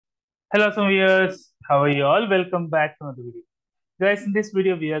Hello, some viewers. How are you all? Welcome back to another video. Guys, in this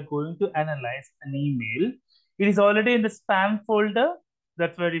video, we are going to analyze an email. It is already in the spam folder.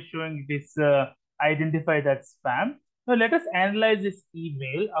 That's why it's showing this identify that spam. Now, let us analyze this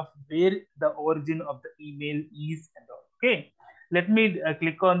email of where the origin of the email is and all. Okay. Let me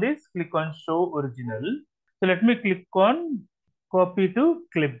click on this, click on show original. So, let me click on copy to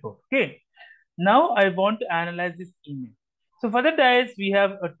clipboard. Okay. Now, I want to analyze this email. So for that, guys, we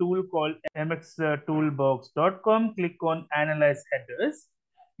have a tool called mxtoolbox.com. Click on Analyze Headers.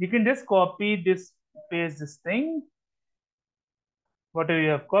 You can just copy this, paste this thing, whatever you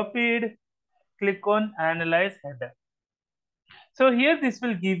have copied. Click on Analyze Header. So here, this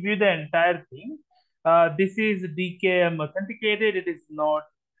will give you the entire thing. This is DKM authenticated. It is not.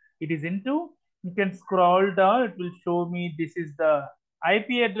 It is into. You can scroll down. It will show me this is the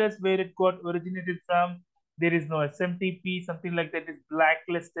IP address where it got originated from. There is no SMTP, something like that is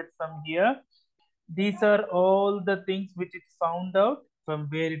blacklisted from here. These are all the things which it found out from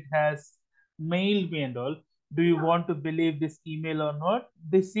where it has mailed me and all. Do you want to believe this email or not?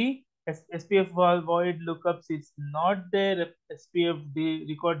 They see SPF void lookups is not there, SPF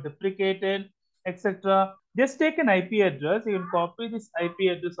record deprecated, etc. Just take an IP address. You can copy this IP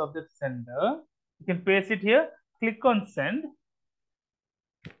address of the sender. You can paste it here. Click on send.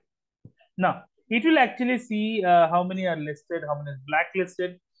 Now, it will actually see how many are listed, how many is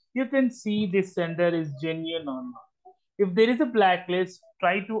blacklisted. You can see this sender is genuine or not. If there is a blacklist,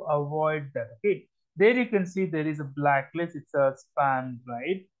 try to avoid that. Okay. There you can see there is a blacklist. It's a spam,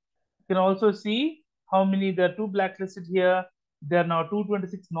 right? You can also see how many there are two blacklisted here. There are now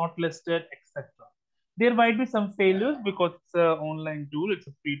 226 not listed, etc. There might be some failures because it's an online tool. It's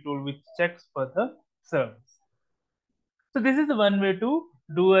a free tool which checks for the service. So this is the one way to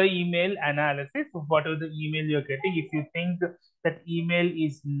do a email analysis of whatever the email you're getting. If you think that email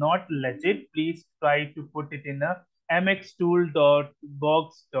is not legit, please try to put it in a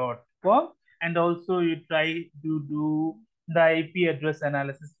mxtool.box.com, and also you try to do the IP address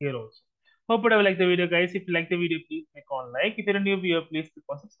analysis here also. Hope you have liked the video, guys. If you like the video, please click on like. If you're a new viewer, please click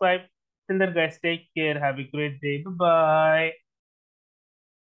on subscribe. Till then, guys, take care. Have a great day. Bye bye.